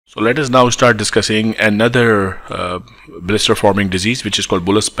So let us now start discussing another blister forming disease, which is called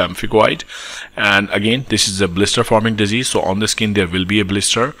Bullous Pemphigoid. And again, this is a blister forming disease, so on the skin there will be a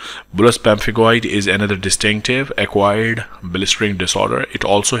blister. Bullous Pemphigoid is another distinctive acquired blistering disorder. It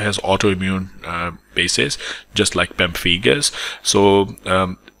also has autoimmune basis, just like pemphigus.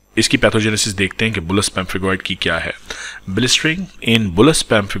 So इसकी pathogenesis देखते हैं कि bullous pemphigoid की क्या है. Blistering in bullous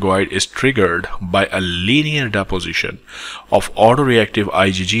pemphigoid is triggered by a linear deposition of autoreactive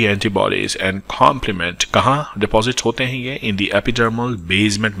IgG antibodies and complement. कहाँ deposits होते हैं ये? In the epidermal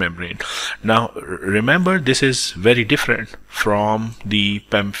basement membrane. Now remember, this is very different from the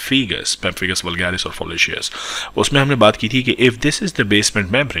pemphigus vulgaris or foliaceus. उसमें हमने बात की थी कि if this is the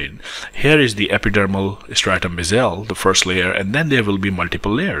basement membrane, here is the epidermal stratum basal, the first layer, and then there will be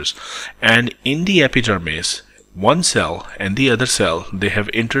multiple layers. And in the epidermis, one cell and the other cell, they have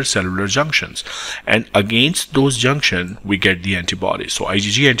intercellular junctions, and against those junction we get the antibody. So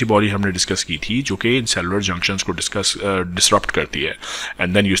IgG antibody हमने discuss की थी, जो कि इन cellular junctions को disrupt करती है,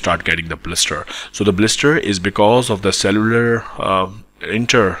 and then you start getting the blister. So the blister is because of the cellular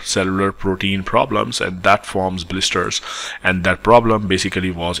intercellular protein problems, and that forms blisters, and that problem basically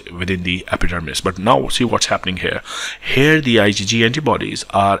was within the epidermis. But now see what's happening here. Here the IgG antibodies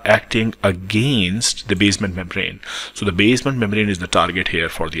are acting against the basement membrane. So the basement membrane is the target here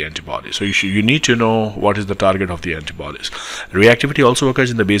for the antibody. So you need to know what is the target of the antibodies. Reactivity also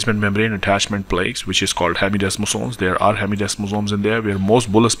occurs in the basement membrane attachment plaques, which is called hemidesmosomes. There are hemidesmosomes in there, where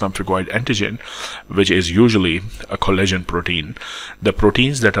most bullous pemphigoid antigen, which is usually a collagen protein. The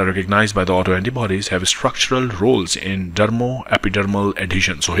proteins that are recognized by the autoantibodies have structural roles in dermo-epidermal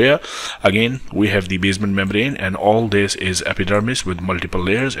adhesion. So here again we have the basement membrane, and all this is epidermis with multiple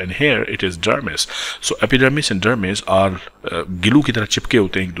layers, and here it is dermis. So epidermis and dermis are glue की तरह चिपके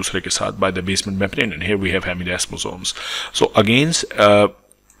होते हैं एक दूसरे के साथ by the basement membrane, and here we have hemidesmosomes. So against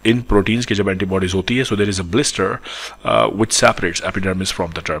in proteins के जब antibodies होती है, so there is a blister which separates epidermis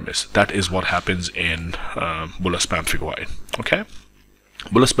from the dermis. That is what happens in bullous pemphigoid. Okay.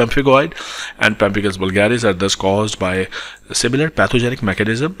 Bullous pemphigoid and pemphigus vulgaris are thus caused by a similar pathogenic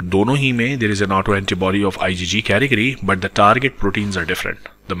mechanism. दोनों ही में there is an autoantibody of IgG category, but the target proteins are different.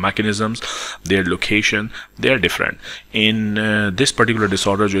 The mechanisms, their location, they are different. In this particular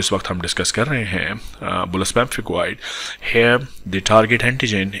disorder जो इस वक्त हम discuss कर रहे हैं, bullous pemphigoid, here the target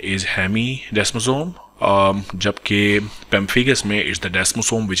antigen is hemidesmosome, जबकि pemphigus में is the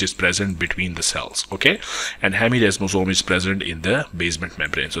desmosome which is present between the cells, okay, and hemidesmosome is present in the basement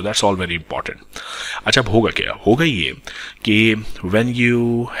membrane. So that's all very important. अच्छा, अब होगा क्या? होगा ये कि when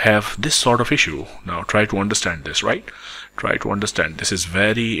you have this sort of issue, now try to understand this, right? Try to understand. This is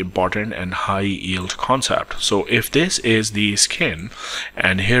very important and high yield concept. So if this is the skin,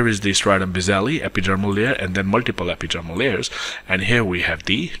 and here is the stratum basale, epidermal layer, and then multiple epidermal layers, and here we have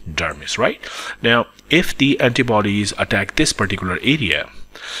the dermis, right? Now if the antibodies attack this particular area,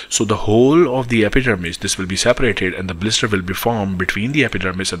 so the whole of the epidermis, this will be separated, and the blister will be formed between the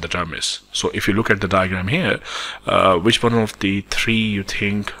epidermis and the dermis. So if you look at the diagram here, which one of the three you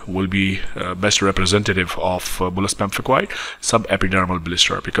think will be best representative of bullous pemphigoid? Subepidermal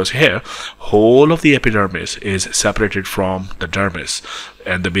blister, because here whole of the epidermis is separated from the dermis,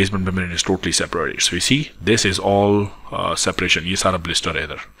 and the basement membrane is totally separated. So you see, this is all separation. ये सारा blister है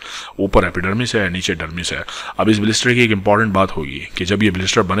इधर, ऊपर epidermis है, नीचे dermis है. अब इस blister की एक important बात होगी कि जब ये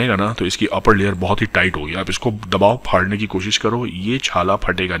blister बनेगा ना, तो इसकी upper layer बहुत ही tight होगी. आप इसको दबाओ, फाड़ने की कोशिश करो, ये छाला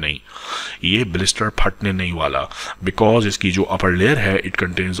फटेगा नहीं, ये blister फटने नहीं वाला, because इसकी जो upper layer है, it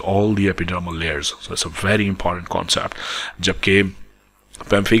contains all the epidermal layers. So it's a very important concept. जबकि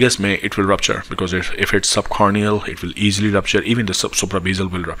pemphigus may it will rupture, because if it's subcorneal, it will easily rupture. Even the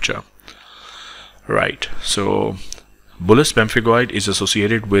suprabasal will rupture, right? So bullous pemphigoid is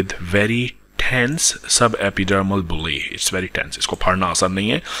associated with very tense subepidermal bully. It's very tense. इसको फाड़ना आसान नहीं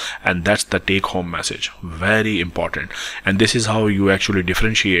है, and that's the take home message. Very important. And this is how you actually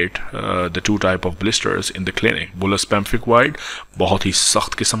differentiate the two type of blisters in the clinic. Bullous pemphigoid बहुत ही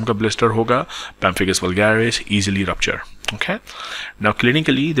सख्त किस्म का blister होगा. Pemphigus vulgaris easily rupture. Okay. Now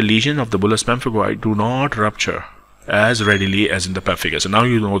clinically, the lesion of the bullous pemphigoid do not rupture as readily as in the pemphigus. And now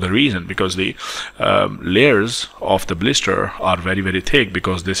you know the reason, because the layers of the blister are very, very thick,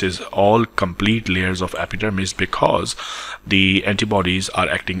 because this is all complete layers of epidermis, because the antibodies are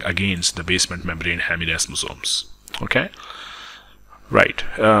acting against the basement membrane hemidesmosomes. Okay. Right.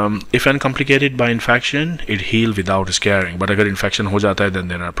 If uncomplicated by infection, it heal without scarring. But अगर infection हो जाता है, then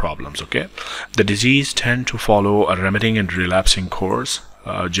there are problems. Okay. The disease tend to follow a remitting and relapsing course.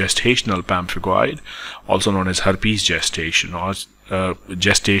 Gestational pemphigoid, also known as herpes gestationis,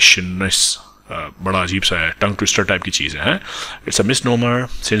 बड़ा अजीब सा है, tongue twister type की चीज़ है. It's a misnomer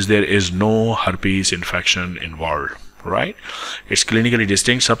since there is no herpes infection involved. Right? It's clinically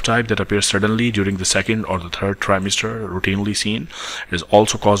distinct subtype that appears suddenly during the second or the third trimester, routinely seen. It is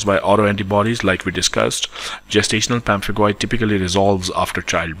also caused by autoantibodies, like we discussed. Gestational pemphigoid typically resolves after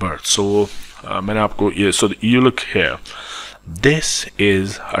childbirth. So, so you look here. This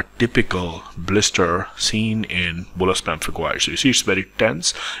is a typical blister seen in bullous pemphigoid. So you see, it's very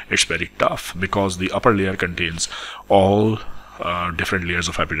tense, it's very tough because the upper layer contains all different layers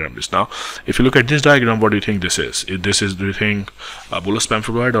of epidermis. Now, if you look at this diagram, what do you think this is? Do you think bullous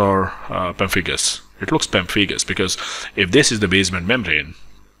pemphigoid or pemphigus? It looks pemphigus because if this is the basement membrane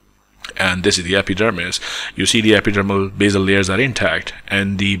and this is the epidermis, you see the epidermal basal layers are intact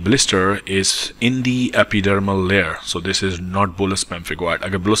and the blister is in the epidermal layer. So this is not bullous pemphigoid.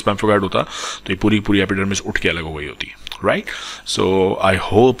 Agar bullous pemphigoid hota to ye puri epidermis उठ के अलग हो गई होती, right? So I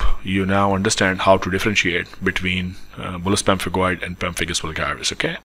hope you now understand how to differentiate between bullous pemphigoid and pemphigus vulgaris. Okay.